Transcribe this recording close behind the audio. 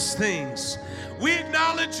marvelous things. We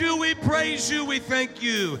acknowledge you, we praise you, we thank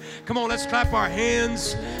you. Come on, let's clap our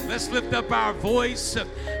hands. Let's lift up our voice.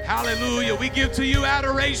 Hallelujah. We give to you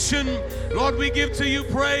adoration. Lord, we give to you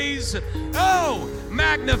praise. Oh,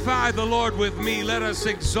 magnify the Lord with me. Let us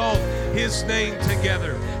exalt his name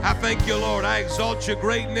together. I thank you, Lord. I exalt your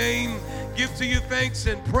great name. Give to you thanks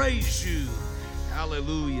and praise you.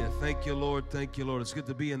 Hallelujah. Thank you, Lord. Thank you, Lord. It's good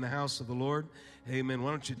to be in the house of the Lord. Amen. Why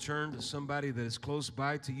don't you turn to somebody that is close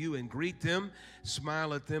by to you and greet them,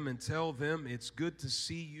 smile at them, and tell them it's good to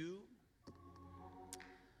see you.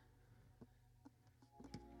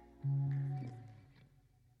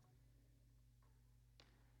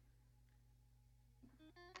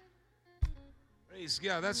 Praise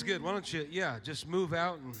God. That's good. Why don't you, just move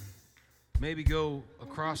out and maybe go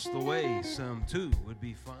across the way some too would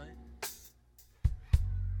be fine.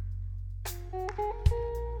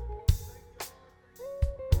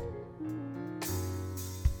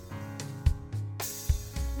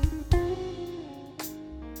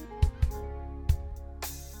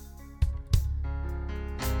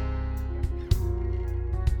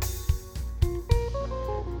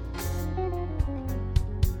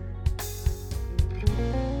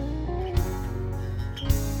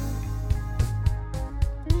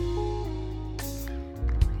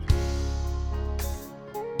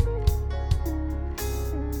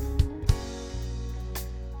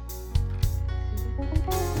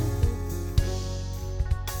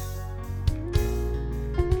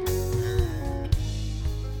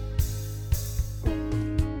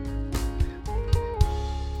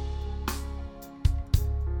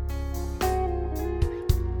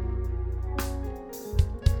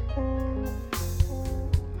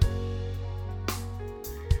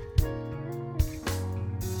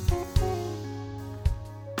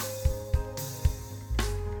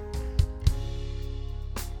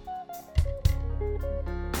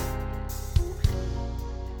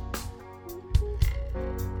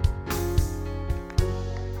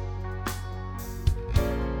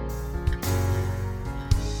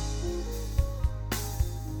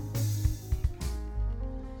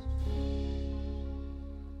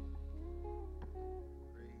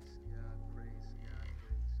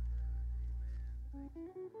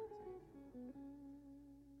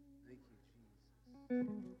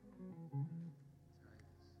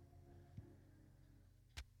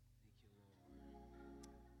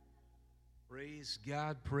 Praise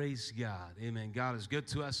God, praise God. Amen. God is good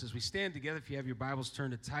to us as we stand together. If you have your Bibles,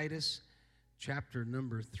 turn to Titus chapter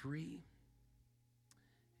number 3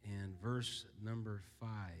 and verse number 5.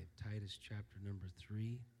 Titus chapter number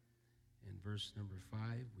 3 and verse number 5.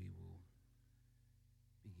 We will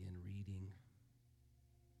begin reading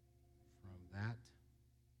from that.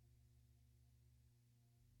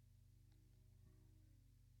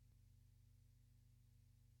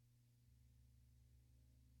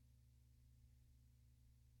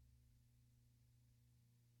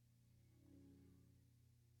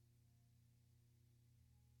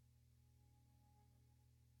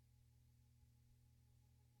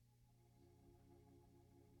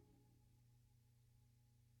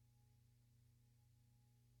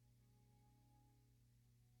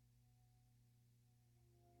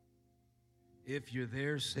 If you're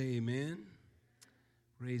there, say amen.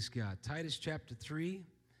 Praise God. Titus chapter 3,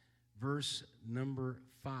 verse number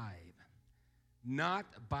 5. Not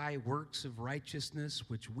by works of righteousness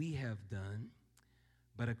which we have done,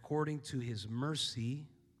 but according to his mercy,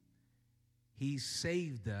 he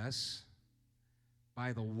saved us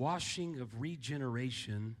by the washing of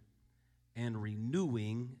regeneration and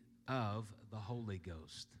renewing of the Holy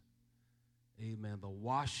Ghost. Amen. The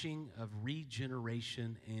washing of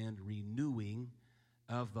regeneration and renewing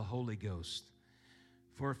of the Holy Ghost.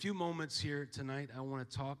 For a few moments here tonight, I want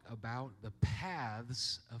to talk about the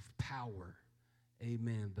paths of power.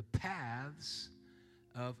 Amen. The paths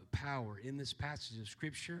of power. In this passage of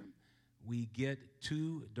Scripture, we get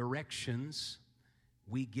two directions.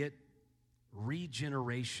 We get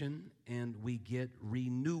regeneration and we get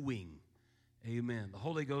renewing. Amen. The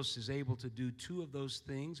Holy Ghost is able to do two of those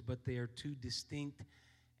things, but they are two distinct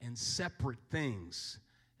and separate things.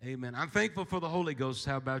 Amen. I'm thankful for the Holy Ghost.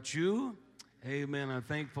 How about you? Amen. I'm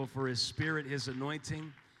thankful for his spirit, his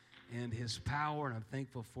anointing, and his power, and I'm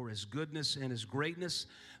thankful for his goodness and his greatness.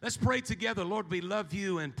 Let's pray together. Lord, we love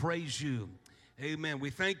you and praise you. Amen.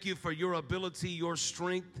 We thank you for your ability, your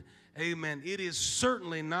strength. Amen. It is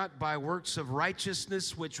certainly not by works of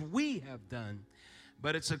righteousness which we have done,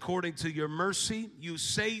 but it's according to your mercy. You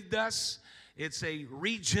saved us. It's a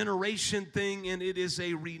regeneration thing, and it is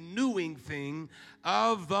a renewing thing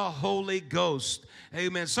of the Holy Ghost.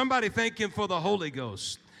 Amen. Somebody thank him for the Holy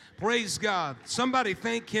Ghost. Praise God. Somebody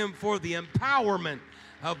thank him for the empowerment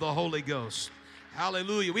of the Holy Ghost.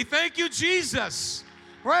 Hallelujah. We thank you, Jesus.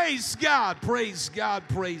 Praise God. Praise God.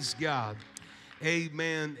 Praise God.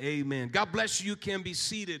 Amen. Amen. God bless you. You can be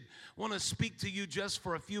seated. I want to speak to you just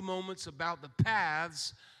for a few moments about the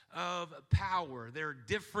paths of power. There are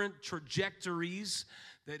different trajectories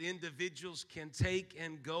that individuals can take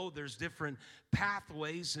and go. There's different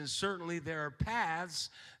pathways, and certainly there are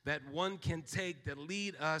paths that one can take that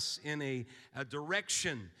lead us in a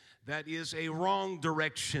direction that is a wrong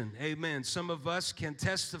direction. Amen. Some of us can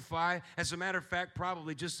testify, as a matter of fact,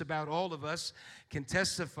 probably just about all of us can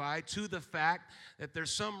testify to the fact that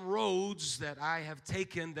there's some roads that I have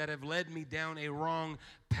taken that have led me down a wrong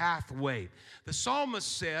pathway. The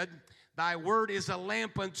psalmist said, "Thy word is a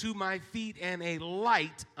lamp unto my feet and a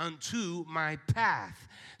light unto my path."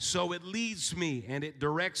 So it leads me and it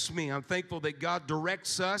directs me. I'm thankful that God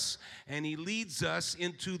directs us and he leads us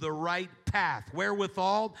into the right path.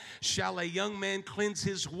 Wherewithal shall a young man cleanse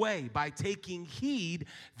his way? By taking heed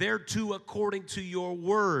thereto according to your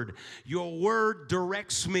word. Your word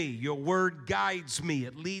directs me. Your word guides me.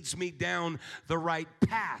 It leads me down the right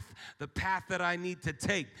path, the path that I need to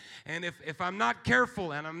take. And if I'm not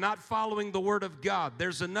careful and I'm not following the word of God,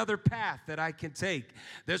 there's another path that I can take.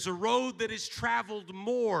 There's a road that is traveled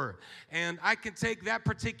more, and I can take that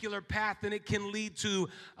particular path, and it can lead to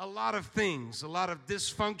a lot of things, a lot of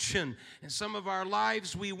dysfunction. In some of our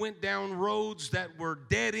lives, we went down roads that were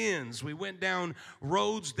dead ends. We went down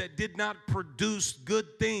roads that did not produce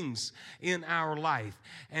good things in our life.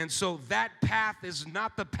 And so that path is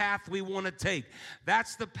not the path we want to take.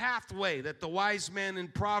 That's the pathway that the wise man in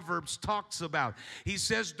Proverbs talks about. He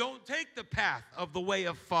says, don't take the path of the way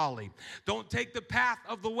of folly. Don't take the path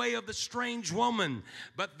of the way of the strange woman.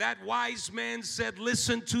 But that wise man said,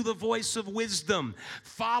 listen to the voice of wisdom.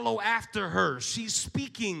 Follow after her. She's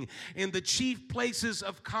speaking in the chief places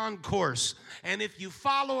of concourse. And if you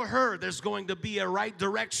follow her, there's going to be a right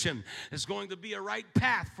direction. There's going to be a right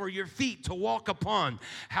path for your feet to walk upon.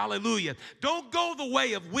 Hallelujah. Don't go the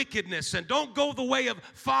way of wickedness, and don't go the way of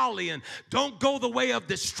folly, and don't go the way of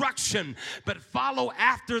destruction, but follow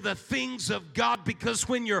after the things of God, because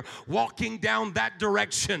when you're walking down that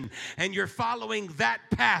direction and you're following that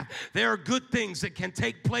path, there are good things that can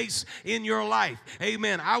take place in your life.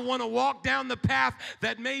 Amen. I want to walk down the path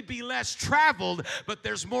that may be less traveled, but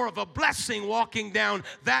there's more of a blessing walking down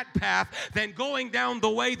that path than going down the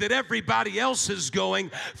way that everybody else is going,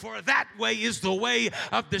 for that way is the way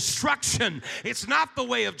of destruction. It's not the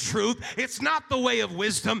way of truth. It's not the way of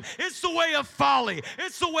wisdom. It's the way of folly.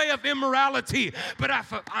 It's the way of immorality. But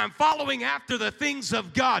if I'm following after the things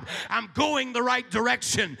of God, I'm going the right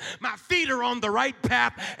direction. My feet are on the right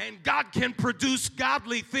path, and God can produce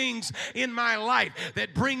godly things in my life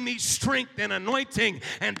that bring me strength and anointing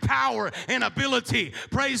and power and ability.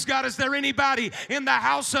 Praise God. Is there anybody in the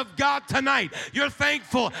house of God tonight? You're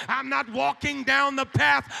thankful. I'm not walking down the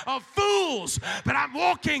path of fools, but I'm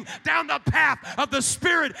walking down the path of the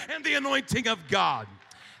Spirit and the anointing of God.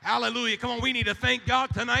 Hallelujah. Come on, we need to thank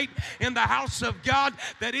God tonight in the house of God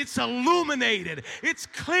that it's illuminated. It's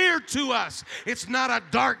clear to us. It's not a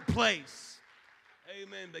dark place.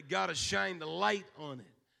 Amen. But God has shined the light on it.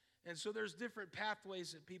 And so there's different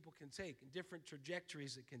pathways that people can take and different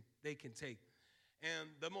trajectories that they can take. And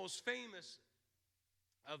the most famous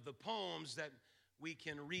of the poems that we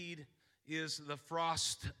can read is the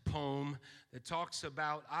Frost poem that talks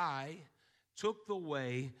about, I took the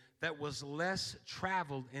way that was less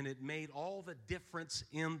traveled, and it made all the difference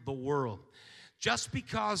in the world. Just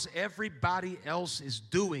because everybody else is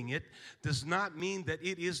doing it does not mean that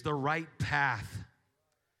it is the right path.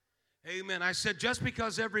 Amen. I said just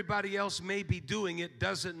because everybody else may be doing it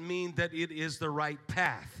doesn't mean that it is the right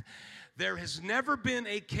path. There has never been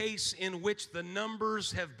a case in which the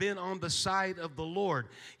numbers have been on the side of the Lord.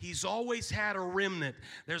 He's always had a remnant.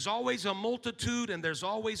 There's always a multitude, and there's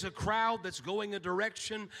always a crowd that's going a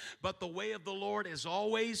direction, but the way of the Lord is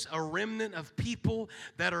always a remnant of people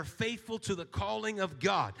that are faithful to the calling of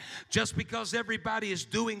God. Just because everybody is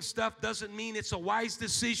doing stuff doesn't mean it's a wise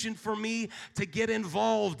decision for me to get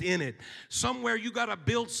involved in it. Somewhere you got to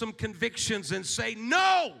build some convictions and say,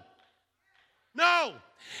 no, no.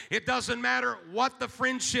 It doesn't matter what the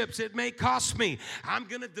friendships it may cost me. I'm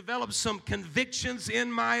going to develop some convictions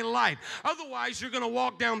in my life. Otherwise, you're going to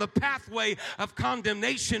walk down the pathway of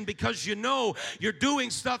condemnation because you know you're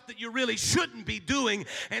doing stuff that you really shouldn't be doing,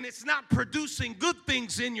 and it's not producing good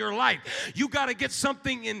things in your life. You got to get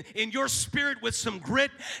something in your spirit with some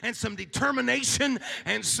grit and some determination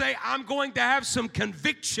and say, I'm going to have some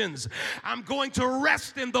convictions. I'm going to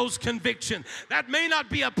rest in those convictions. That may not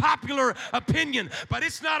be a popular opinion, but it's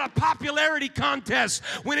It's not a popularity contest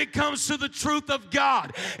when it comes to the truth of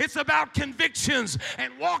God. It's about convictions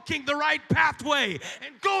and walking the right pathway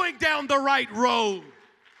and going down the right road.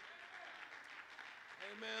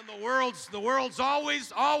 The world's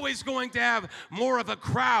always going to have more of a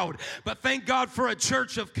crowd. But thank God for a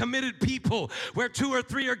church of committed people where 2 or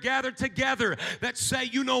 3 are gathered together that say,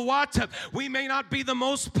 you know what? We may not be the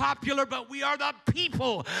most popular, but we are the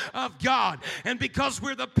people of God. And because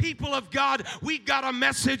we're the people of God, we've got a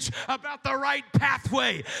message about the right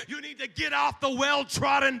pathway. You need to get off the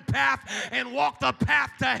well-trodden path and walk the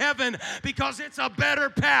path to heaven, because it's a better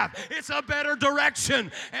path. It's a better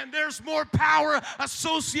direction. And there's more power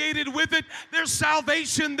associated with it. There's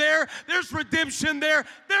salvation there. There's redemption there.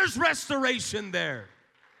 There's restoration there.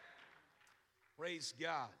 Praise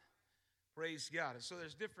God. Praise God. And so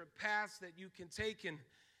there's different paths that you can take in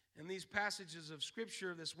these passages of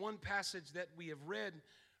Scripture. This one passage that we have read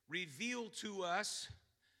reveal to us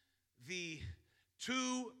the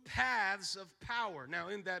 2 paths of power. Now,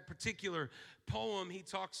 in that particular poem, he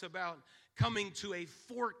talks about coming to a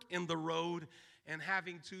fork in the road and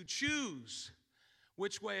having to choose.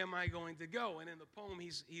 Which way am I going to go? And in the poem,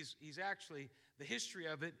 he's actually, the history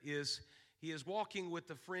of it is, he is walking with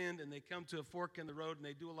a friend, and they come to a fork in the road, and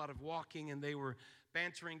they do a lot of walking, and they were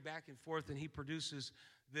bantering back and forth, and he produces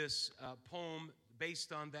this poem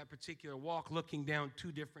based on that particular walk, looking down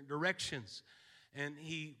 2 different directions. And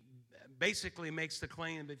he basically makes the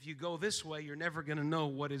claim that if you go this way, you're never going to know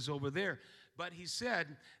what is over there. But he said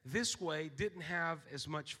this way didn't have as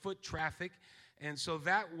much foot traffic, and so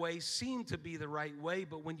that way seemed to be the right way.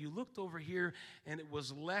 But when you looked over here and it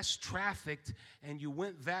was less trafficked and you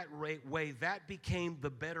went that way, that became the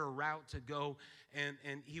better route to go.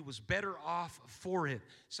 And he was better off for it.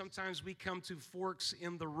 Sometimes we come to forks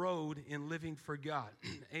in the road in living for God.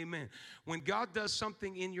 Amen. When God does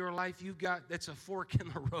something in your life, that's a fork in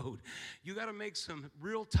the road. You got to make some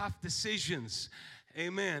real tough decisions.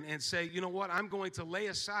 Amen. And say, you know what? I'm going to lay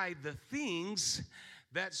aside the things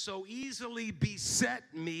that so easily beset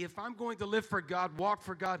me. If I'm going to live for God, walk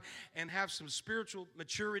for God, and have some spiritual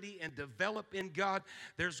maturity and develop in God,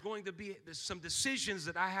 there's going to be some decisions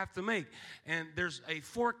that I have to make. And there's a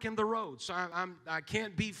fork in the road. So I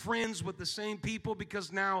can't be friends with the same people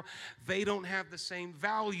because now they don't have the same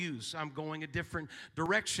values. I'm going a different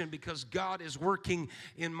direction because God is working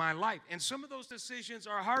in my life. And some of those decisions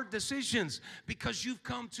are hard decisions because you've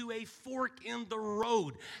come to a fork in the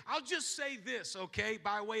road. I'll just say this, okay?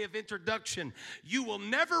 By way of introduction, you will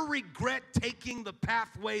never regret taking the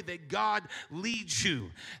pathway that God leads you.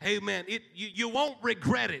 Amen. You won't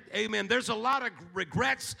regret it. Amen. There's a lot of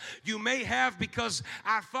regrets you may have because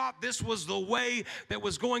I thought this was the way that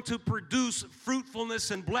was going to produce fruitfulness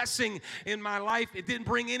and blessing in my life. It didn't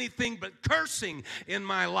bring anything but cursing in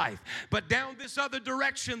my life. But down this other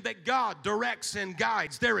direction that God directs and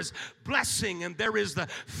guides, there is blessing, and there is the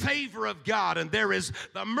favor of God, and there is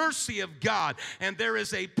the mercy of God, and there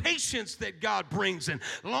is a patience that God brings and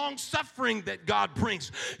long suffering that God brings.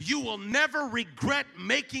 You will never regret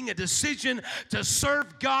making a decision to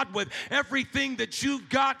serve God with everything that you've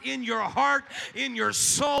got in your heart, in your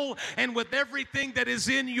soul, and with everything that is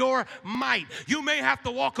in your might. You may have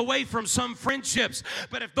to walk away from some friendships,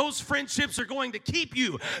 but if those friendships are going to keep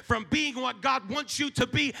you from being what God wants you to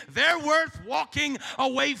be, they're worth walking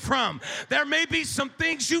away from. There may be some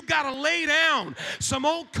things you got to lay down, some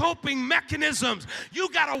old coping mechanisms you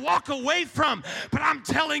got to walk away from. But I'm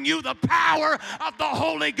telling you, the power of the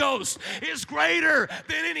Holy Ghost is greater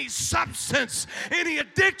than any substance, any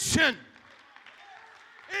addiction,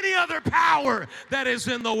 any other power that is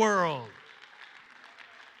in the world.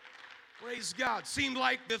 Praise God. Seemed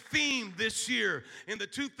like the theme this year in the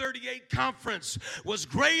 238 conference was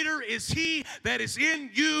greater is he that is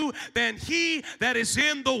in you than he that is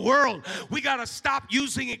in the world. We got to stop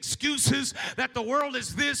using excuses that the world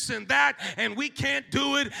is this and that and we can't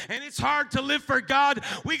do it and it's hard to live for God.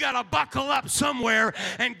 We got to buckle up somewhere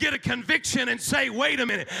and get a conviction and say, wait a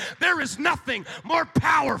minute, there is nothing more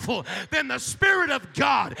powerful than the Spirit of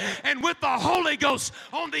God, and with the Holy Ghost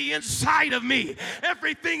on the inside of me,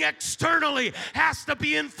 everything externally has to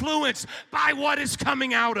be influenced by what is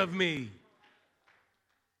coming out of me.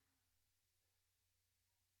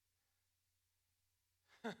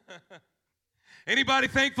 Anybody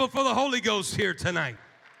thankful for the Holy Ghost here tonight?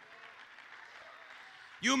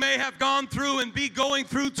 You may have gone through and be going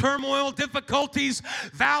through turmoil, difficulties,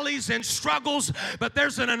 valleys, and struggles, but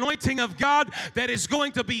there's an anointing of God that is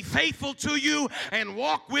going to be faithful to you and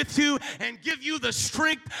walk with you and give you the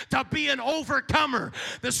strength to be an overcomer.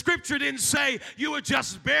 The scripture didn't say you were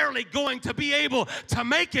just barely going to be able to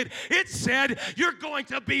make it. It said you're going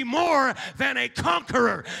to be more than a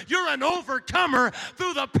conqueror. You're an overcomer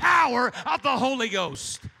through the power of the Holy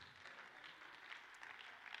Ghost.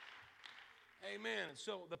 Amen.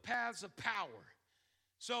 So the paths of power.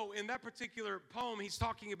 So in that particular poem, he's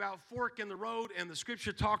talking about fork in the road, and the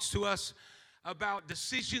scripture talks to us about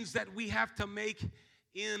decisions that we have to make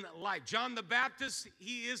in life. John the Baptist,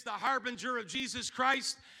 he is the harbinger of Jesus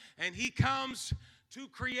Christ, and he comes to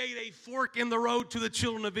create a fork in the road to the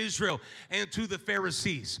children of Israel and to the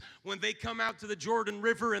Pharisees. When they come out to the Jordan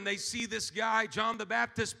River and they see this guy, John the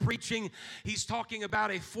Baptist, preaching, he's talking about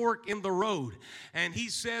a fork in the road. And he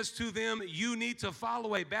says to them, you need to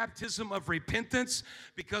follow a baptism of repentance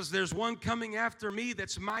because there's one coming after me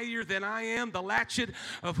that's mightier than I am, the latchet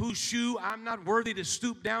of whose shoe I'm not worthy to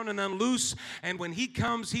stoop down and unloose. And when he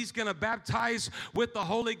comes, he's going to baptize with the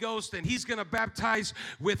Holy Ghost, and he's going to baptize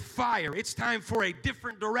with fire. It's time for a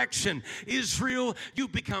different direction. Israel, you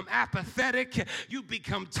become apathetic, you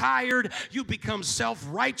become tired, you become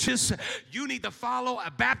self-righteous. You need to follow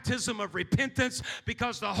a baptism of repentance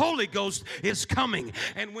because the Holy Ghost is coming.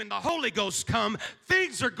 And when the Holy Ghost comes,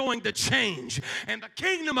 things are going to change. And the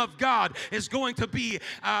kingdom of God is going to be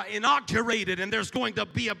inaugurated, and there's going to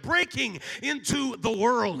be a breaking into the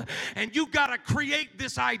world. And you got to create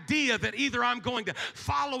this idea that either I'm going to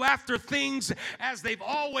follow after things as they've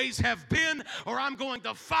always have been, or I'm going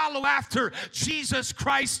to follow after Jesus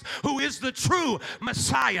Christ, who is the true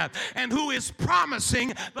Messiah and who is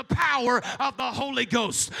promising the power of the Holy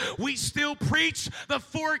Ghost. We still preach the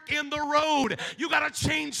fork in the road. You got to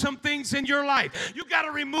change some things in your life. You got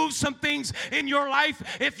to remove some things in your life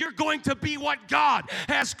if you're going to be what God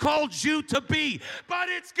has called you to be. But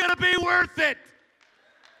it's going to be worth it.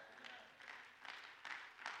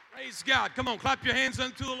 Praise God. Come on, clap your hands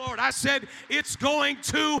unto the Lord. I said it's going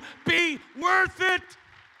to be worth it.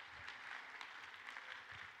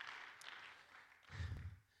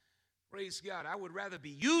 Praise God. I would rather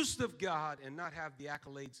be used of God and not have the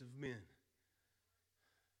accolades of men.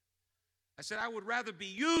 I said I would rather be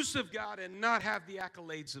used of God and not have the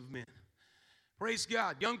accolades of men. Praise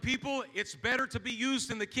God. Young people, it's better to be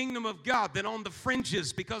used in the kingdom of God than on the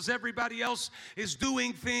fringes because everybody else is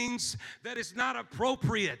doing things that is not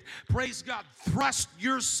appropriate. Praise God. Thrust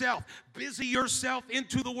yourself, busy yourself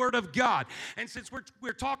into the Word of God. And since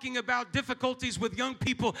we're talking about difficulties with young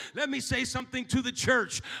people, let me say something to the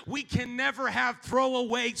church. We can never have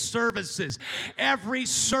throwaway services. Every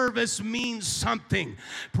service means something.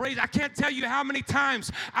 Praise. I can't tell you how many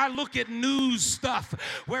times I look at news stuff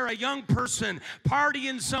where a young person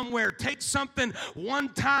partying somewhere takes something one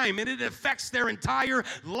time and it affects their entire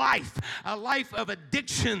life, a life of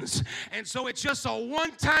addictions. And so it's just a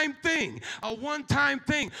one-time thing, a one-time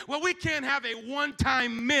thing. Well, we can't have a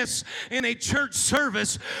one-time miss in a church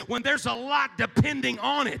service when there's a lot depending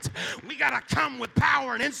on it. We got to come with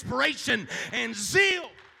power and inspiration and zeal.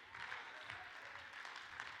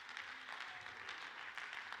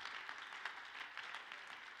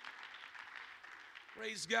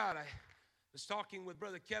 Praise God. I was talking with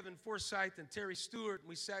Brother Kevin Forsyth and Terry Stewart, and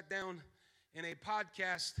we sat down in a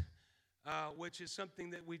podcast, which is something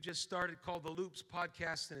that we just started called the Loops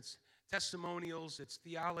Podcast, and it's testimonials, it's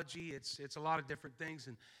theology, it's a lot of different things,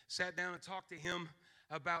 and sat down and talked to him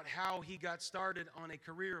about how he got started on a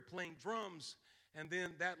career of playing drums, and then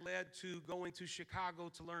that led to going to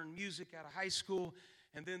Chicago to learn music out of high school,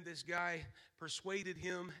 and then this guy persuaded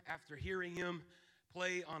him, after hearing him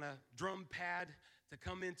play on a drum pad, to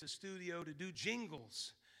come into studio to do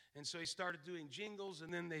jingles. And so he started doing jingles,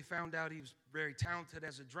 and then they found out he was very talented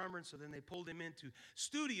as a drummer, and so then they pulled him into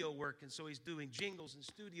studio work, and so he's doing jingles and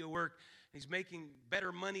studio work. He's making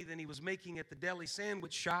better money than he was making at the deli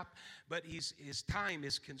sandwich shop, but his time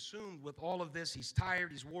is consumed with all of this. He's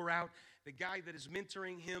tired, he's wore out. The guy that is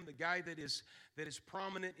mentoring him, the guy that is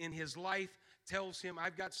prominent in his life, tells him,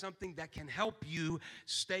 I've got something that can help you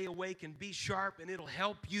stay awake and be sharp, and it'll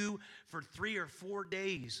help you for 3 or 4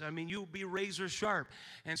 days. I mean, you'll be razor sharp.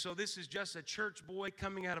 And so this is just a church boy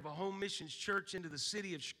coming out of a home missions church into the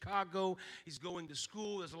city of Chicago. He's going to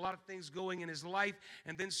school. There's a lot of things going in his life.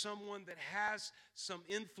 And then someone that has some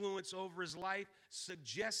influence over his life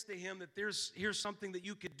suggests to him that here's something that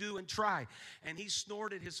you could do and try. And he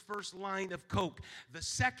snorted his first line of coke. The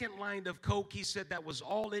second line of coke, he said that was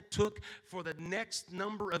all it took for the the next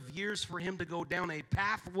number of years for him to go down a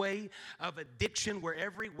pathway of addiction where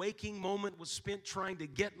every waking moment was spent trying to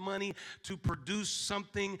get money to produce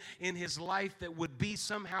something in his life that would be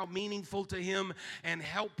somehow meaningful to him and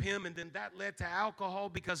help him. And then that led to alcohol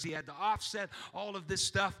because he had to offset all of this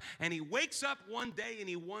stuff. And he wakes up one day and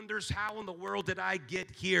he wonders, how in the world did I get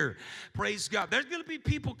here? Praise God. There's going to be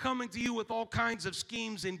people coming to you with all kinds of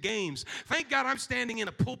schemes and games. Thank God I'm standing in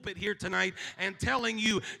a pulpit here tonight and telling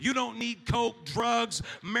you, you don't need coke, drugs,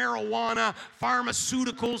 marijuana,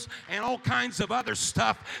 pharmaceuticals, and all kinds of other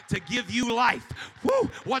stuff to give you life. Woo!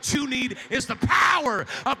 What you need is the power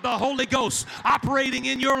of the Holy Ghost operating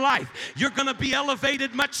in your life. You're going to be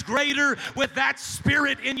elevated much greater with that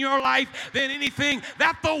Spirit in your life than anything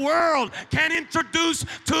that the world can introduce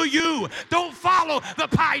to you. Don't follow the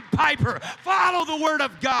Pied Piper. Follow the Word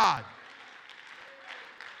of God.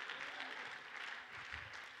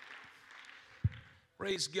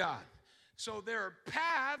 Praise God. So there are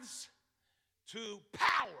paths to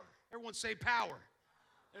power. Everyone say power.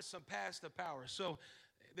 There's some paths to power. So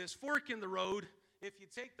this fork in the road, if you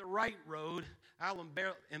take the right road, I'll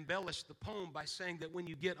embellish the poem by saying that when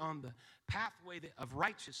you get on the pathway of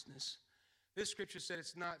righteousness, this scripture said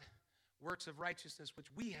it's not works of righteousness which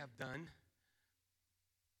we have done,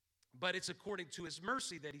 but it's according to his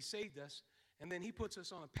mercy that he saved us, and then he puts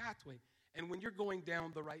us on a pathway. And when you're going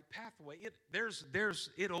down the right pathway,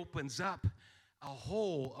 it opens up a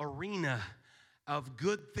whole arena of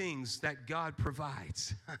good things that God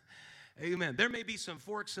provides. Amen. There may be some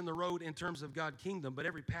forks in the road in terms of God's kingdom, but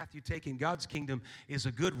every path you take in God's kingdom is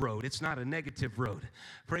a good road. It's not a negative road.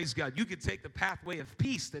 Praise God. You could take the pathway of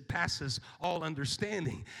peace that passes all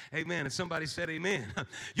understanding. Amen. And somebody said amen.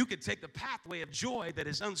 You could take the pathway of joy that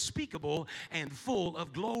is unspeakable and full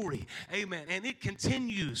of glory. Amen. And it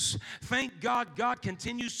continues. Thank God, God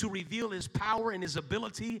continues to reveal his power and his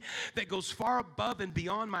ability that goes far above and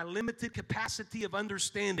beyond my limited capacity of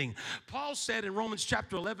understanding. Paul said in Romans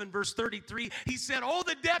chapter 11, verse 33, he said, oh,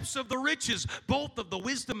 the depths of the riches, both of the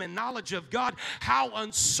wisdom and knowledge of God, how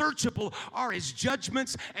unsearchable are his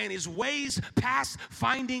judgments and his ways past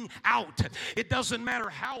finding out. It doesn't matter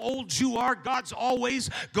how old you are, God's always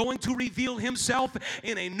going to reveal himself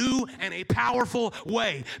in a new and a powerful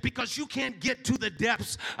way, because you can't get to the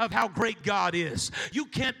depths of how great God is. You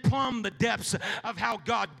can't plumb the depths of how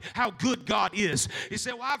good God is. You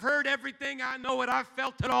say, well, I've heard everything, I know it, I've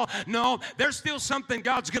felt it all. No, there's still something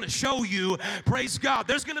God's going to show you. Praise God.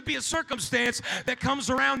 There's going to be a circumstance that comes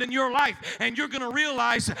around in your life, and you're going to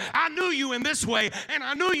realize, I knew you in this way, and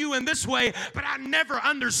I knew you in this way, but I never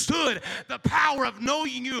understood the power of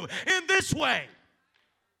knowing you in this way.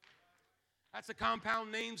 That's the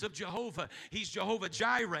compound names of Jehovah. He's Jehovah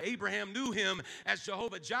Jireh. Abraham knew him as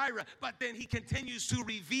Jehovah Jireh, but then he continues to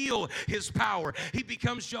reveal his power. He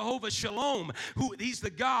becomes Jehovah Shalom, he's the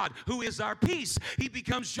God who is our peace. He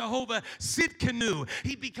becomes Jehovah Sidkenu.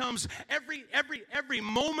 He becomes every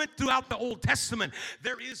moment throughout the Old Testament,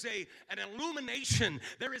 there is an illumination,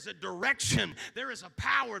 there is a direction, there is a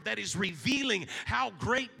power that is revealing how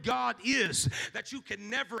great God is, that you can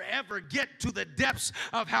never ever get to the depths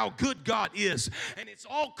of how good God is. And it's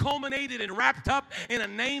all culminated and wrapped up in a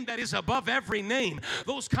name that is above every name.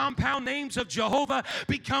 Those compound names of Jehovah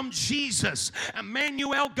become Jesus,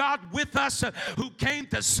 Emmanuel, God with us, who came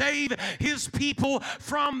to save his people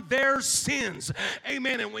from their sins.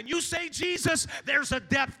 Amen. And when you say Jesus, there's a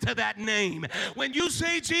depth to that name. When you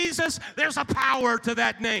say Jesus, there's a power to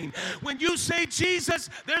that name. When you say Jesus,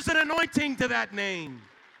 there's an anointing to that name.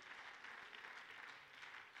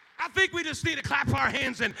 I think we just need to clap our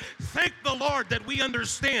hands and thank the Lord that we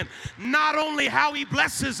understand not only how he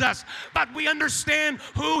blesses us, but we understand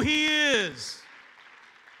who he is.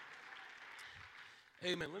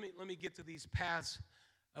 Amen. Let me get to these paths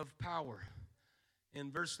of power.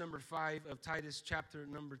 In verse number 5 of Titus chapter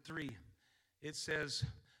number 3, it says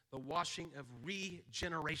the washing of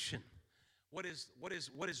regeneration. What is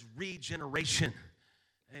regeneration?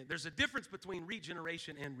 And there's a difference between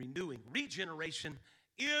regeneration and renewing. Regeneration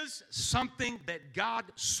is something that God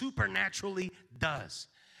supernaturally does.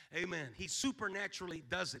 Amen. He supernaturally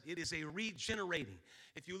does it. It is a regenerating.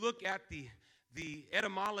 If you look at the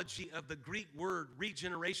etymology of the Greek word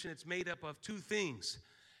regeneration, it's made up of two things.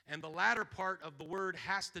 And the latter part of the word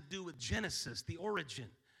has to do with Genesis, the origin.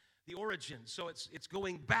 The origin. So it's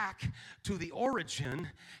going back to the origin,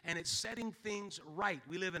 and it's setting things right.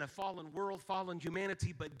 We live in a fallen world, fallen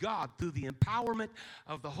humanity, but God, through the empowerment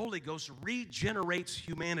of the Holy Ghost, regenerates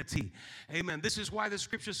humanity. Amen. This is why the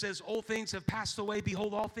scripture says, old things have passed away.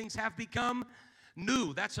 Behold, all things have become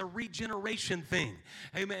new. That's a regeneration thing.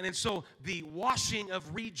 Amen. And so the washing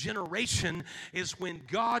of regeneration is when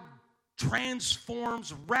God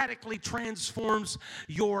radically transforms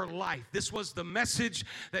your life. This was the message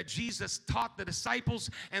that Jesus taught the disciples,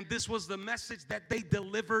 and this was the message that they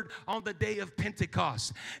delivered on the day of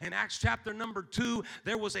Pentecost. In Acts chapter number 2,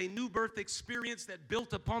 there was a new birth experience that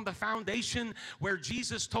built upon the foundation where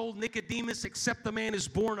Jesus told Nicodemus, except the man is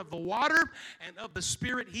born of the water and of the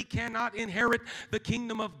Spirit, he cannot inherit the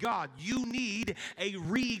kingdom of God. You need a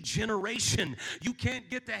regeneration. You can't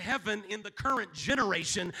get to heaven in the current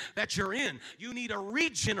generation that you're in. You need a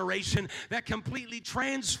regeneration that completely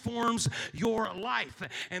transforms your life.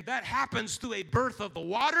 And that happens through a birth of the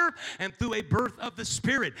water and through a birth of the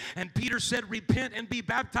Spirit. And Peter said, repent and be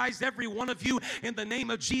baptized, every one of you, in the name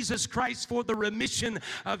of Jesus Christ for the remission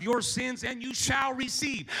of your sins, and you shall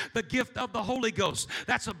receive the gift of the Holy Ghost.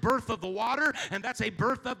 That's a birth of the water, and that's a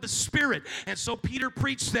birth of the Spirit. And so Peter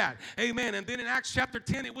preached that. Amen. And then in Acts chapter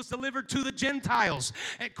 10, it was delivered to the Gentiles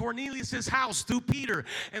at Cornelius' house through Peter.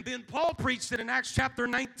 And then Paul preached it in Acts chapter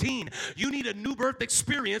 19. You need a new birth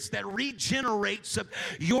experience that regenerates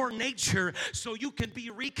your nature so you can be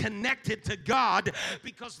reconnected to God,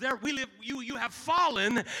 because you have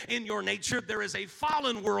fallen in your nature. There is a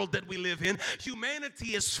fallen world that we live in.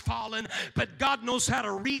 Humanity is fallen, but God knows how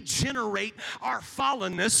to regenerate our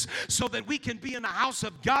fallenness so that we can be in the house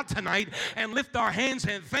of God tonight and lift our hands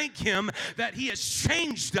and thank Him that He has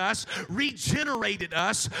changed us, regenerated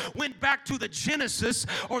us, went back to the Genesis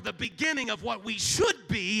or the beginning of what we should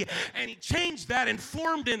be, and He changed that and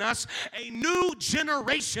formed in us a new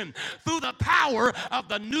generation through the power of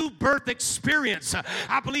the new birth experience.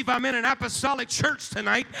 I believe I'm in an apostolic church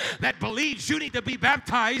tonight that believes you need to be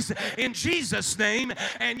baptized in Jesus' name,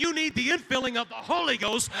 and you need the infilling of the Holy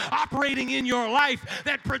Ghost operating in your life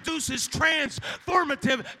that produces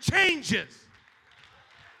transformative changes.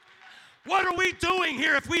 What are we doing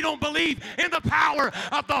here if we don't believe in the power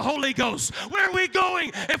of the Holy Ghost? Where are we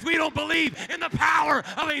going if we don't believe in the power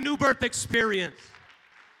of a new birth experience?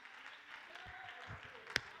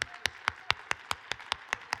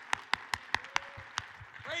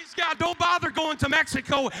 Praise God. Don't bother going to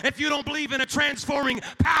Mexico if you don't believe in a transforming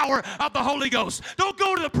power of the Holy Ghost. Don't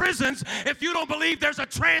go to the prisons if you don't believe there's a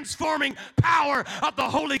transforming power of the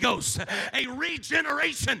Holy Ghost, a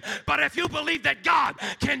regeneration. But if you believe that God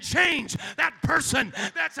can change that person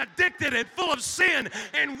that's addicted and full of sin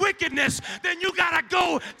and wickedness, then you got to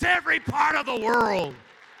go to every part of the world.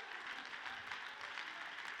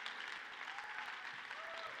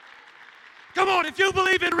 Come on, if you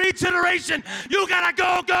believe in regeneration, you got to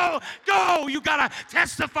go. You got to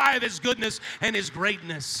testify of His goodness and His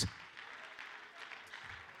greatness.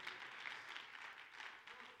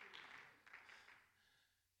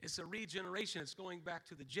 It's a regeneration. It's going back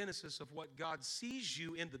to the genesis of what God sees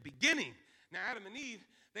you in the beginning. Now, Adam and Eve,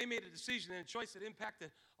 they made a decision and a choice that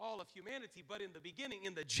impacted all of humanity. But in the beginning,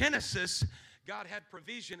 in the Genesis, God had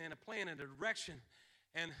provision and a plan and a direction.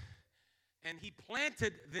 And He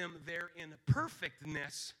planted them there in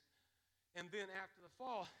perfectness. And then after the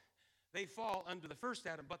fall, they fall under the first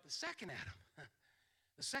Adam. But the second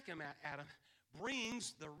Adam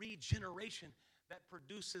brings the regeneration that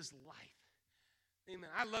produces life. Amen.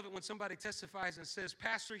 I love it when somebody testifies and says,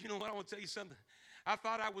 Pastor, you know what, I want to tell you something. I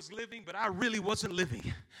thought I was living, but I really wasn't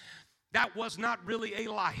living. That was not really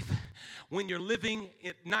a life. When you're living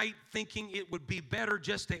at night thinking it would be better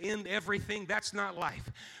just to end everything, that's not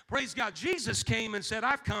life. Praise God. Jesus came and said,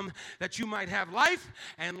 I've come that you might have life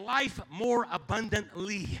and life more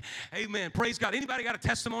abundantly. Amen. Praise God. Anybody got a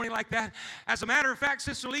testimony like that? As a matter of fact,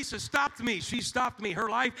 Sister Lisa stopped me. She stopped me. Her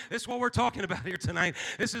life, this is what we're talking about here tonight.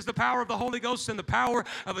 This is the power of the Holy Ghost and the power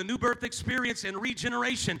of a new birth experience and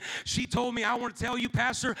regeneration. She told me, I want to tell you,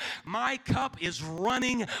 Pastor, my cup is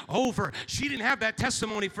running over. She didn't have that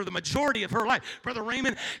testimony for the majority of her life. Brother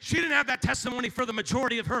Raymond, she didn't have that testimony for the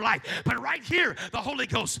majority of her life. But right here, the Holy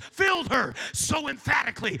Ghost filled her so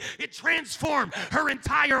emphatically. It transformed her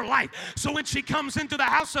entire life. So when she comes into the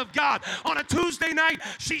house of God on a Tuesday night,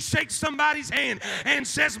 she shakes somebody's hand and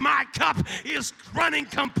says, my cup is running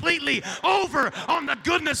completely over on the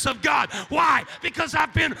goodness of God. Why? Because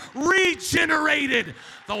I've been regenerated.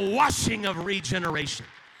 The washing of regeneration.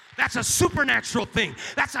 That's a supernatural thing.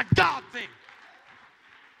 That's a God thing.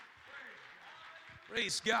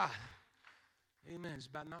 Praise God. Amen. It's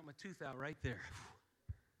about knocked my tooth out right there.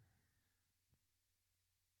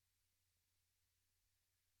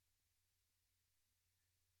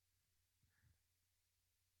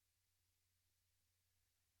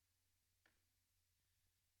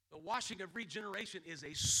 The washing of regeneration is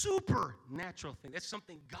a supernatural thing. That's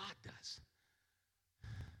something God does.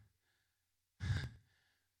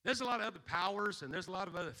 There's a lot of other powers and there's a lot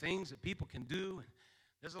of other things that people can do.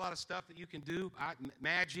 There's a lot of stuff that you can do,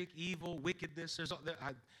 magic, evil, wickedness.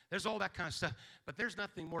 There's all that kind of stuff. But there's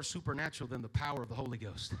nothing more supernatural than the power of the Holy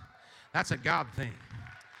Ghost. That's a God thing.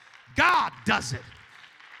 God does it.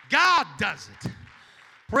 God does it.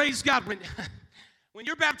 Praise God. When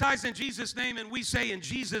you're baptized in Jesus' name and we say in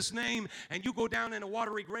Jesus' name and you go down in a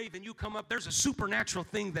watery grave and you come up, there's a supernatural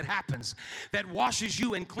thing that happens that washes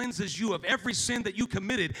you and cleanses you of every sin that you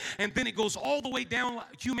committed. And then it goes all the way down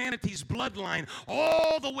humanity's bloodline,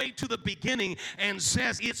 all the way to the beginning, and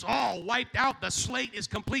says it's all wiped out. The slate is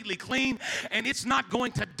completely clean and it's not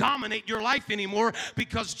going to dominate your life anymore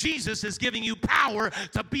because Jesus is giving you power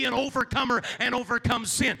to be an overcomer and overcome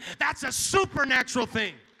sin. That's a supernatural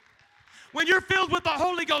thing. When you're filled with the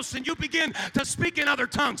Holy Ghost and you begin to speak in other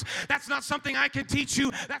tongues, that's not something I can teach you.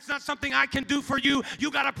 That's not something I can do for you.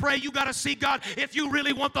 You got to pray. You got to see God if you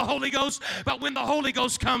really want the Holy Ghost. But when the Holy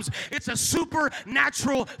Ghost comes, it's a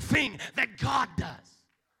supernatural thing that God does.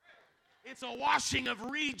 It's a washing of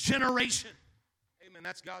regeneration. Amen.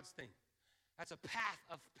 That's God's thing. That's a path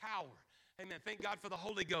of power. Amen. Thank God for the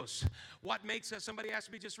Holy Ghost. What makes us, somebody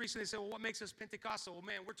asked me just recently, they said, well, what makes us Pentecostal? Well,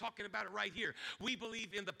 man, we're talking about it right here. We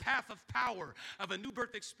believe in the path of power of a new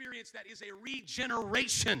birth experience that is a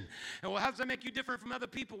regeneration. And well, how does that make you different from other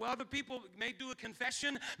people? Well, other people may do a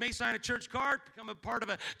confession, may sign a church card, become a part of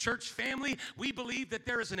a church family. We believe that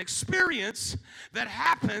there is an experience that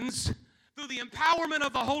happens through the empowerment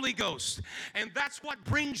of the Holy Ghost. And that's what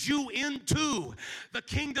brings you into the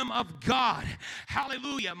kingdom of God.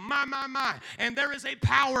 Hallelujah. My. And there is a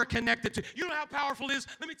power connected to. You know how powerful it is?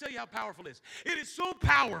 Let me tell you how powerful it is. It is so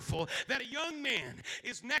powerful that a young man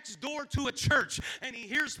is next door to a church and he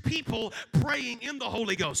hears people praying in the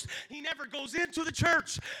Holy Ghost. He never goes into the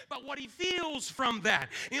church, but what he feels from that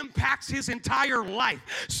impacts his entire life.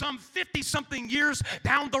 Some 50-something years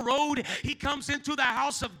down the road, he comes into the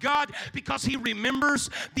house of God because he remembers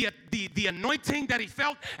the anointing that he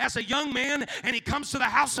felt as a young man, and he comes to the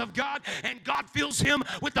house of God, and God fills him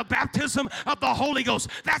with the baptism of the Holy Ghost.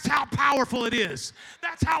 That's how powerful it is.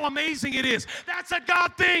 That's how amazing it is. That's a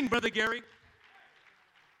God thing, Brother Gary.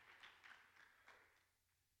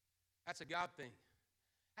 That's a God thing.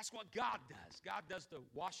 That's what God does. God does the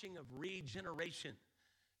washing of regeneration,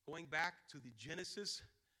 going back to the Genesis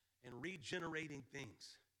and regenerating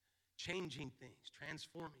things, changing things,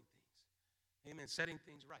 transforming things. Amen. Setting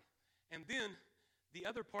things right. And then the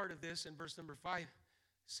other part of this in verse number 5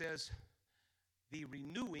 says the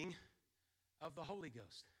renewing of the Holy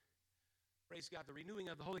Ghost. Praise God. The renewing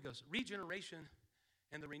of the Holy Ghost. Regeneration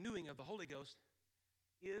and the renewing of the Holy Ghost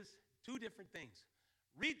is two different things.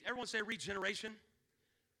 Everyone say regeneration.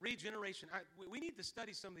 Regeneration. We need to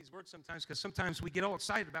study some of these words sometimes because sometimes we get all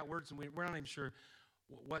excited about words and we're not even sure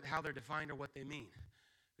how they're defined or what they mean.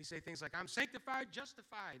 We say things like, I'm sanctified,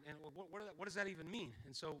 justified, and what does that even mean?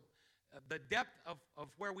 And so the depth of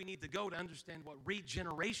where we need to go to understand what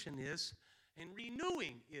regeneration is and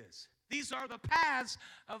renewing is. These are the paths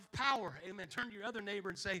of power. Amen. Turn to your other neighbor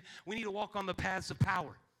and say, we need to walk on the paths of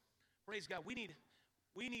power. Praise God. We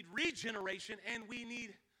need regeneration and we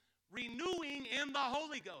need renewing in the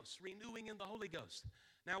Holy Ghost. Renewing in the Holy Ghost.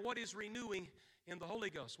 Now, what is renewing in the Holy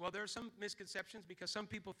Ghost? Well, there are some misconceptions because some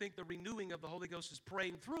people think the renewing of the Holy Ghost is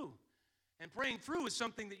praying through. And praying through is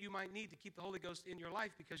something that you might need to keep the Holy Ghost in your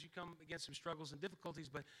life because you come against some struggles and difficulties.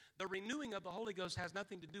 But the renewing of the Holy Ghost has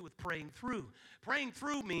nothing to do with praying through. Praying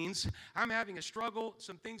through means I'm having a struggle.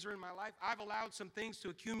 Some things are in my life. I've allowed some things to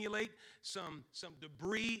accumulate, some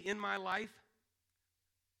debris in my life,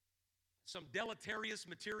 some deleterious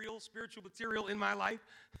material, spiritual material in my life.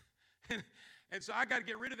 And so I got to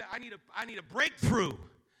get rid of that. I need a breakthrough.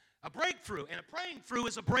 A breakthrough. And a praying through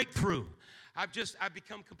is a breakthrough. I've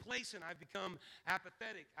become complacent. I've become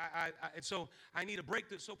apathetic. And so I need a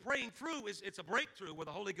breakthrough. So praying through it's a breakthrough where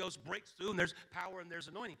the Holy Ghost breaks through and there's power and there's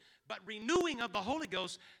anointing. But renewing of the Holy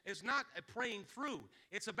Ghost is not a praying through.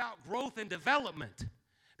 It's about growth and development.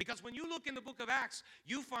 Because when you look in the book of Acts,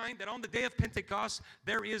 you find that on the day of Pentecost,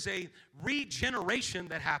 there is a regeneration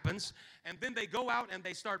that happens. And then they go out and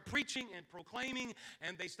they start preaching and proclaiming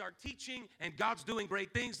and they start teaching and God's doing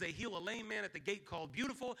great things. They heal a lame man at the gate called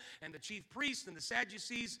Beautiful, and the chief priest and the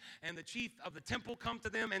Sadducees and the chief of the temple come to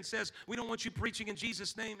them and says, we don't want you preaching in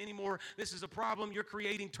Jesus' name anymore. This is a problem. You're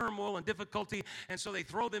creating turmoil and difficulty. And so they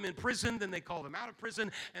throw them in prison. Then they call them out of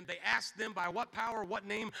prison and they ask them, by what power, what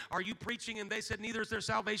name are you preaching? And they said, neither is there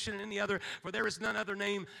salvation in any other, for there is none other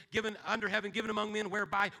name given under heaven, given among men,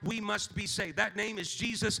 whereby we must be saved. That name is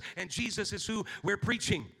Jesus, and Jesus is who we're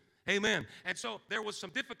preaching. Amen. And so there was some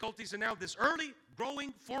difficulties, and now this early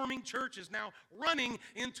growing, forming church is now running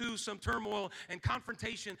into some turmoil and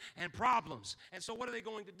confrontation and problems. And so what are they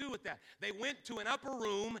going to do with that? They went to an upper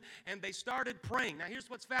room and they started praying. Now here's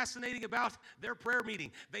what's fascinating about their prayer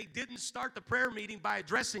meeting. They didn't start the prayer meeting by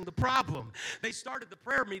addressing the problem. They started the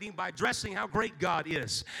prayer meeting by addressing how great God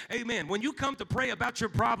is. Amen. When you come to pray about your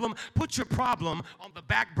problem, put your problem on the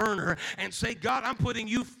back burner and say, God, I'm putting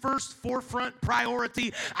you first, forefront,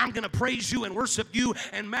 priority. I'm going to praise you and worship you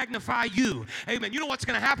and magnify you. Amen. You know what's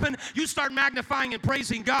going to happen? You start magnifying and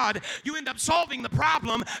praising God, you end up solving the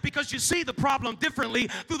problem because you see the problem differently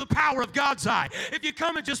through the power of God's eye. If you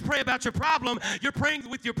come and just pray about your problem, you're praying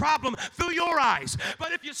with your problem through your eyes.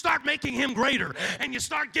 But if you start making him greater and you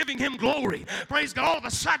start giving him glory, praise God, all of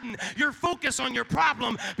a sudden your focus on your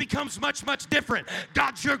problem becomes much, much different.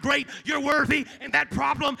 God, you're great, you're worthy, and that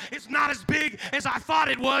problem is not as big as I thought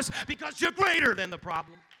it was because you're greater than the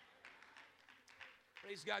problem.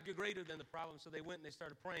 Praise God, you're greater than the problem. So they went and they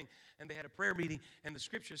started praying, and they had a prayer meeting, and the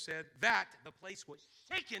scripture said that the place was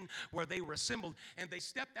shaken where they were assembled, and they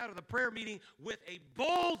stepped out of the prayer meeting with a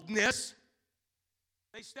boldness.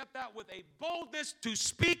 They stepped out with a boldness to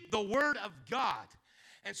speak the word of God.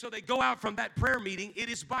 And so they go out from that prayer meeting. It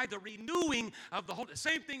is by the renewing of the Holy.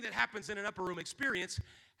 Same thing that happens in an upper room experience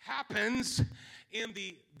happens in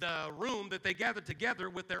the room that they gathered together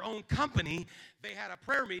with their own company. They had a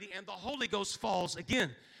prayer meeting, and the Holy Ghost falls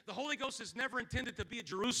again. The Holy Ghost is never intended to be a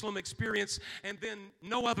Jerusalem experience and then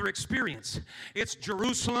no other experience. It's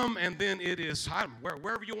Jerusalem, and then it is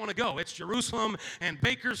wherever you want to go. It's Jerusalem and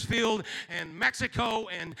Bakersfield and Mexico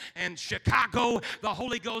and Chicago. The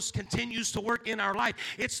Holy Ghost continues to work in our life.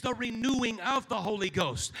 It's the renewing of the Holy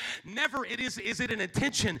Ghost. Never is it an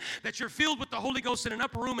intention that you're filled with the Holy Ghost in an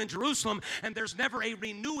upper room in Jerusalem and there's never a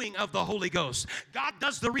renewing of the Holy Ghost. God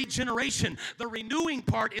does the regeneration. The renewing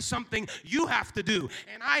part is something you have to do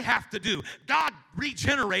and I have to do. God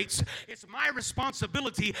regenerates. It's my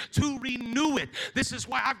responsibility to renew it. This is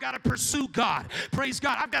why I've got to pursue God. Praise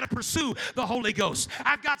God. I've got to pursue the Holy Ghost.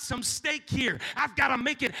 I've got some stake here. I've got to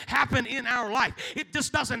make it happen in our life. It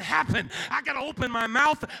just doesn't happen. I got to open my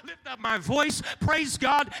mouth, lift up my voice, praise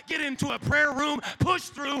God, get into a prayer room, push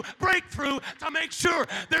through, break through to make sure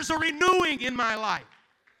there's a renewing in my life.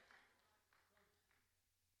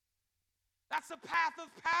 That's the path of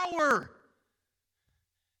power.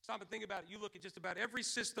 Stop and think about it. You look at just about every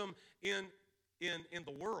system in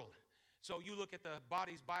the world. So you look at the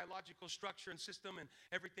body's biological structure and system and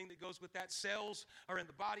everything that goes with that. Cells are in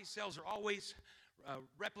the body. Cells are always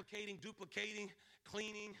replicating, duplicating,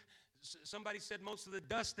 cleaning. Somebody said most of the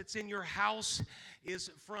dust that's in your house is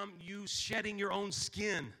from you shedding your own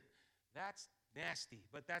skin. That's nasty,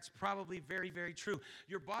 but that's probably very, very true.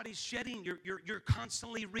 Your body's shedding, you're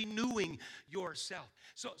constantly renewing yourself.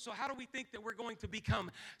 So how do we think that we're going to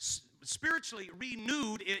become spiritually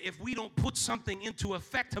renewed if we don't put something into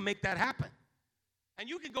effect to make that happen? And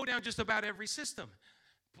you can go down just about every system.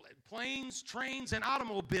 Planes, trains, and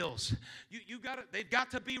automobiles. They've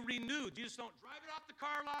got to be renewed. You just don't drive it off the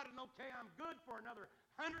car lot and okay, I'm good for another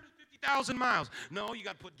 150,000 miles. No, you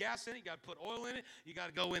got to put gas in it. You got to put oil in it. You got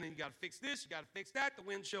to go in and you got to fix this. You got to fix that. The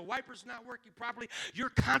windshield wiper's not working properly. You're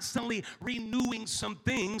constantly renewing some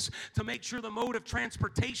things to make sure the mode of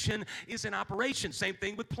transportation is in operation. Same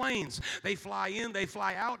thing with planes. They fly in, they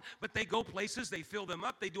fly out, but they go places. They fill them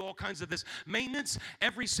up. They do all kinds of this maintenance.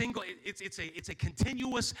 Every single, it's a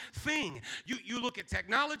continuous thing. You look at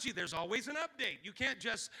technology. There's always an update. You can't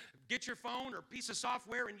just get your phone or piece of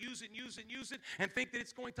software and use it and think that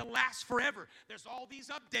it's going to last forever. There's all these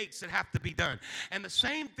updates that have to be done. And the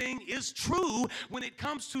same thing is true when it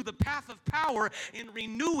comes to the path of power in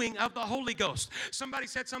renewing of the Holy Ghost. Somebody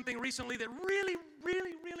said something recently that really,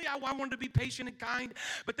 I wanted to be patient and kind,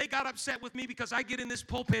 but they got upset with me because I get in this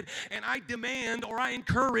pulpit and I demand or I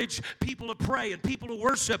encourage people to pray and people to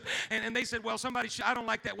worship. And they said, well, I don't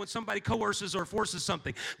like that when somebody coerces or forces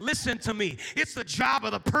something. Listen to me. It's the job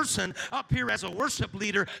of the person up here as a worship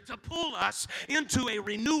leader to pull us into a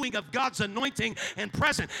renewing of God's anointing and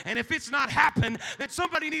presence. And if it's not happened, then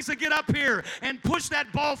somebody needs to get up here and push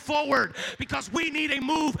that ball forward because we need a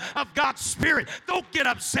move of God's Spirit. Don't get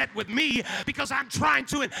upset with me because I'm trying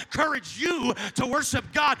to encourage you to worship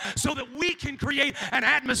God so that we can create an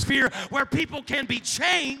atmosphere where people can be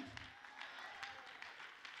changed.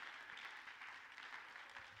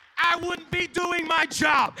 I wouldn't be doing my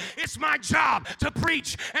job. It's my job to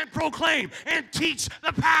preach and proclaim and teach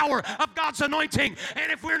the power of God's anointing.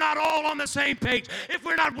 And if we're not all on the same page, if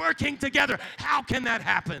we're not working together, how can that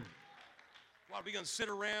happen? Well, are we going to sit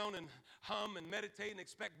around and hum and meditate and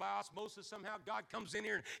expect by osmosis somehow God comes in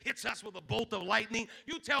here and hits us with a bolt of lightning.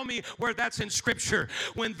 You tell me where that's in Scripture.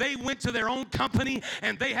 When they went to their own company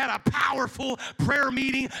and they had a powerful prayer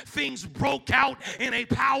meeting, things broke out in a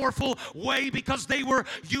powerful way because they were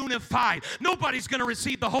unified. Nobody's going to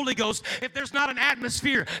receive the Holy Ghost if there's not an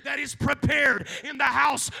atmosphere that is prepared in the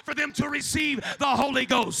house for them to receive the Holy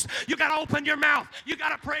Ghost. You got to open your mouth. You got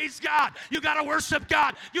to praise God. You got to worship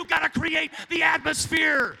God. You got to create the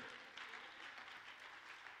atmosphere.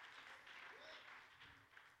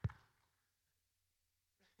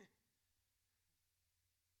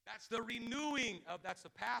 That's the renewing of, that's the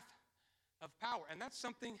path of power. And that's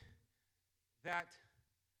something that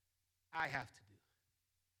I have to do.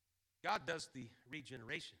 God does the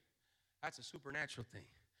regeneration. That's a supernatural thing,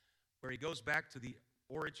 where he goes back to the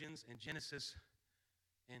origins and Genesis,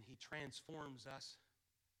 and he transforms us.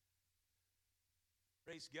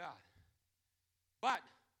 Praise God. But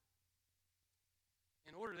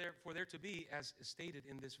in order for there to be, as stated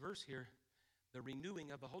in this verse here, the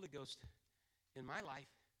renewing of the Holy Ghost in my life,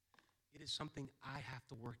 it is something I have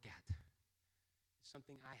to work at. It's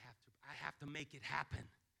something I have to make it happen.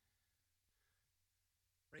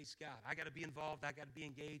 Praise God. I got to be involved. I got to be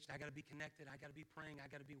engaged. I got to be connected. I got to be praying. I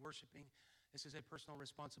got to be worshiping. This is a personal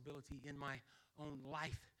responsibility in my own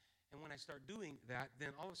life. And when I start doing that, then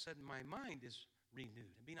all of a sudden my mind is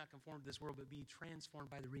renewed. And be not conformed to this world, but be transformed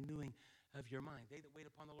by the renewing of your mind. They that wait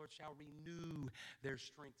upon the Lord shall renew their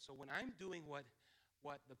strength. So when I'm doing what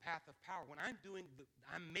the path of power, when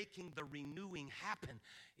I'm making the renewing happen,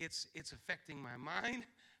 it's affecting my mind.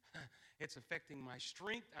 It's affecting my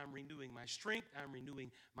strength. I'm renewing my strength. I'm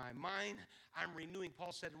renewing my mind. I'm renewing.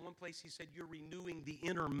 Paul said in one place, he said, you're renewing the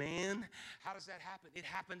inner man. How does that happen? It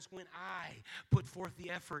happens when I put forth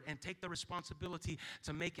the effort and take the responsibility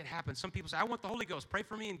to make it happen. Some people say, I want the Holy Ghost. Pray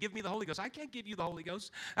for me and give me the Holy Ghost. I can't give you the Holy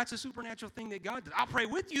Ghost. That's a supernatural thing that God does. I'll pray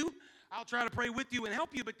with you. I'll try to pray with you and help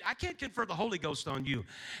you, but I can't confer the Holy Ghost on you.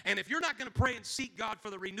 And if you're not going to pray and seek God for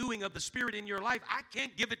the renewing of the Spirit in your life, I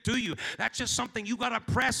can't give it to you. That's just something you got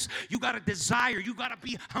to press, you got to desire, you got to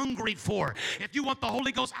be hungry for. If you want the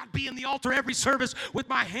Holy Ghost, I'd be in the altar every service with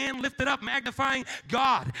my hand lifted up, magnifying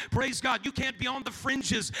God. Praise God. You can't be on the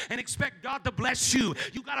fringes and expect God to bless you.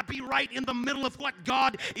 You got to be right in the middle of what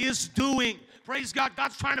God is doing. Praise God.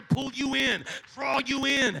 God's trying to pull you in, draw you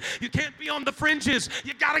in. You can't be on the fringes.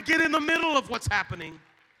 You got to get in the middle of what's happening.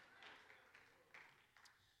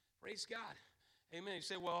 Praise God. Amen. You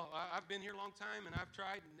say, well, I've been here a long time and I've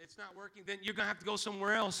tried and it's not working. Then you're going to have to go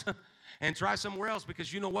somewhere else and try somewhere else,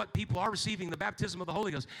 because you know what? People are receiving the baptism of the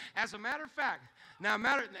Holy Ghost. As a matter of fact,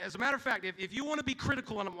 if you want to be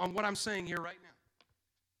critical on what I'm saying here right now,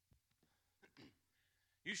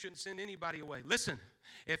 you shouldn't send anybody away. Listen.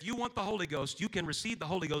 If you want the Holy Ghost, you can receive the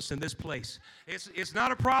Holy Ghost in this place. It's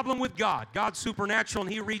not a problem with God. God's supernatural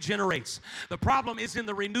and he regenerates. The problem is in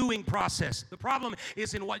the renewing process. The problem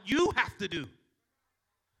is in what you have to do.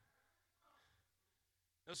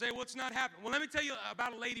 They'll say, well, it's not happening. Well, let me tell you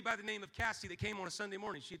about a lady by the name of Cassie that came on a Sunday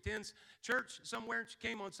morning. She attends church somewhere. She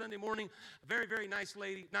came on Sunday morning. A very, very nice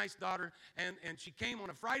lady, nice daughter. And she came on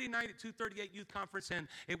a Friday night at 238 Youth Conference, and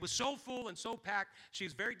it was so full and so packed. She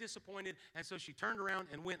was very disappointed, and so she turned around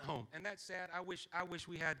and went home. And that's sad. I wish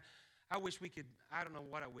we could, I don't know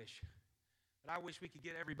what I wish. But I wish we could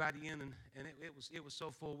get everybody in, and it was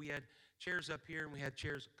so full. We had chairs up here, and we had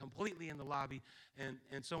chairs completely in the lobby.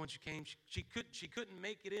 And so when she came, she couldn't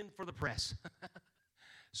make it in for the press.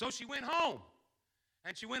 So she went home.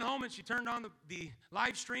 And she went home and she turned on the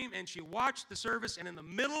live stream and she watched the service. And in the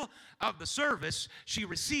middle of the service, she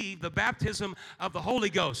received the baptism of the Holy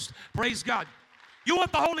Ghost. Praise God. You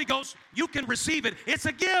want the Holy Ghost, you can receive it. It's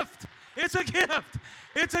a gift. It's a gift.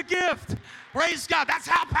 It's a gift. Praise God. That's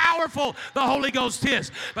how powerful the Holy Ghost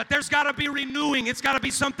is. But there's got to be renewing. It's got to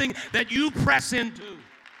be something that you press into.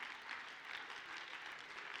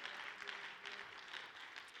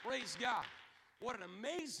 Praise God. What an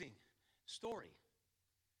amazing story.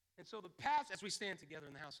 And so the paths, as we stand together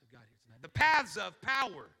in the house of God here tonight, the paths of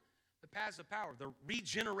power, the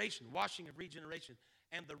regeneration, washing of regeneration,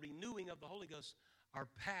 and the renewing of the Holy Ghost are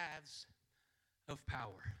paths of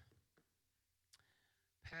power.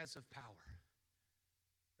 Paths of power.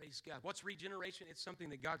 Praise God. What's regeneration? It's something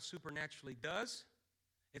that God supernaturally does.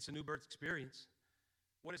 It's a new birth experience.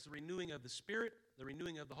 What is the renewing of the Spirit? The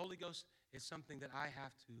renewing of the Holy Ghost is something that I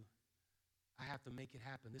have to make it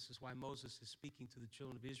happen. This is why Moses is speaking to the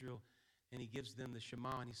children of Israel, and he gives them the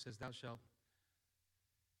Shema, and he says, thou shalt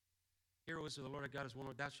hear, O Israel, the Lord thy God is one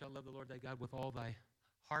Lord. Thou shalt love the Lord thy God with all thy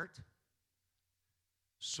heart,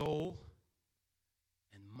 soul,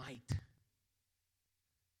 and might.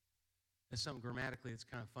 There's something grammatically that's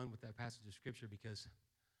kind of fun with that passage of Scripture because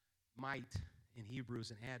might in Hebrew is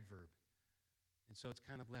an adverb. And so it's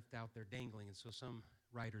kind of left out there dangling. And so some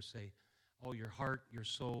writers say, all your heart, your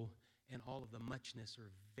soul, and all of the muchness or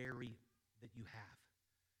very that you have.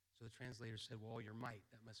 So the translator said, well, all your might,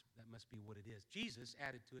 that must be what it is. Jesus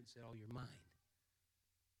added to it and said, all your mind.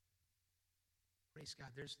 Praise God.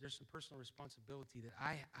 There's some personal responsibility that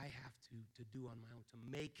I have to do on my own to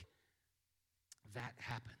make that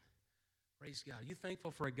happen. Praise God. Are you thankful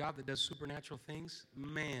for a God that does supernatural things?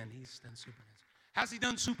 Man, he's done supernatural. Has he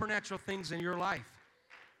done supernatural things in your life?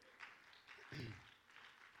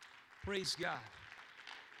 Praise God.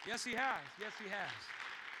 Yes, he has. Yes, he has.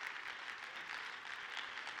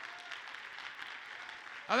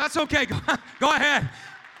 Oh, that's okay. Go ahead.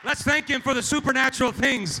 Let's thank him for the supernatural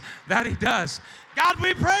things that he does. God,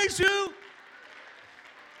 we praise you.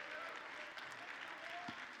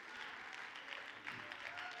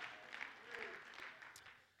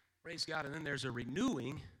 Praise God. And then there's a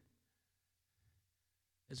renewing.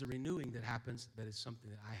 There's a renewing that happens that is something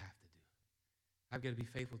that I have to do. I've got to be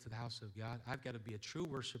faithful to the house of God. I've got to be a true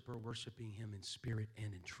worshiper, worshiping him in spirit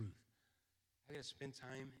and in truth. I've got to spend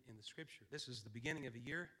time in the Scripture. This is the beginning of a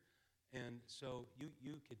year, and so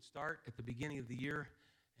you could start at the beginning of the year,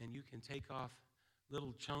 and you can take off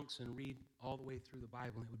little chunks and read all the way through the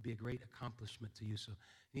Bible, and it would be a great accomplishment to you. So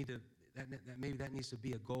you need to maybe that needs to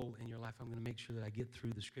be a goal in your life. I'm going to make sure that I get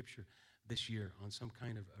through the Scripture this year on some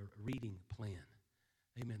kind of a reading plan.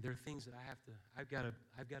 Amen. There are things that I've got to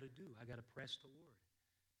do. I've got to press the Lord.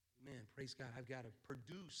 Amen. Praise God. I've got to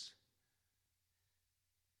produce.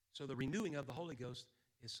 So the renewing of the Holy Ghost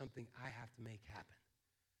is something I have to make happen.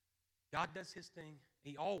 God does his thing.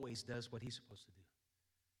 He always does what he's supposed to do.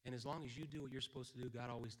 And as long as you do what you're supposed to do, God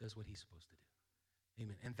always does what he's supposed to do.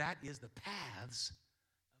 Amen. And that is the paths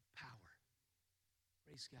of power.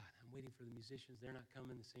 Praise God. I'm waiting for the musicians. They're not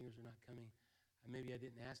coming. The singers are not coming. Maybe I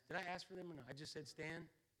didn't ask. Did I ask for them or no? I just said stand.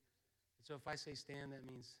 So if I say stand, that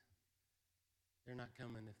means they're not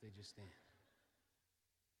coming if they just stand.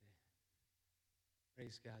 Okay.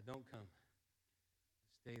 Praise God. Don't come.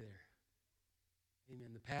 Stay there. Amen.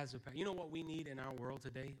 The paths of power. You know what we need in our world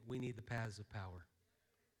today? We need the paths of power.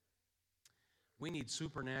 We need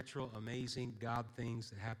supernatural, amazing God things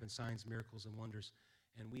that happen, signs, miracles, and wonders.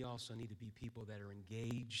 And we also need to be people that are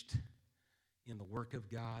engaged in the work of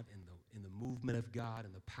God, in the movement of God,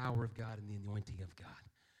 and the power of God, and the anointing of God.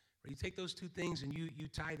 Where you take those two things and you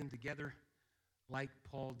tie them together like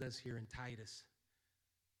Paul does here in Titus.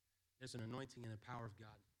 There's an anointing and a power of God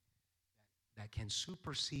that can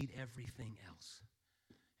supersede everything else.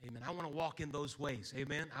 Amen. I want to walk in those ways.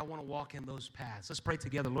 Amen. I want to walk in those paths. Let's pray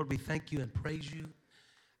together. Lord, we thank you and praise you.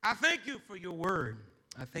 I thank you for your word.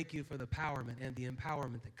 I thank you for the empowerment and the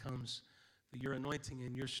empowerment that comes through your anointing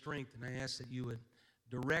and your strength. And I ask that you would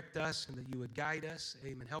direct us and that you would guide us.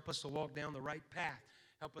 Amen. Help us to walk down the right path.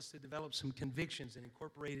 Help us to develop some convictions and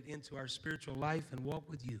incorporate it into our spiritual life and walk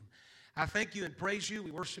with you. I thank you and praise you.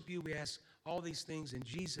 We worship you. We ask all these things in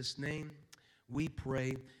Jesus' name. We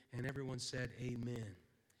pray. And everyone said amen.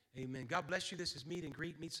 Amen. God bless you. This is meet and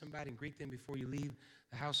greet. Meet somebody and greet them before you leave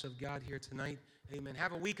the house of God here tonight. Amen.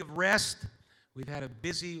 Have a week of rest. We've had a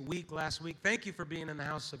busy week last week. Thank you for being in the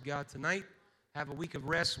house of God tonight. Have a week of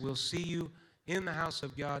rest. We'll see you in the house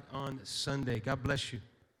of God on Sunday. God bless you.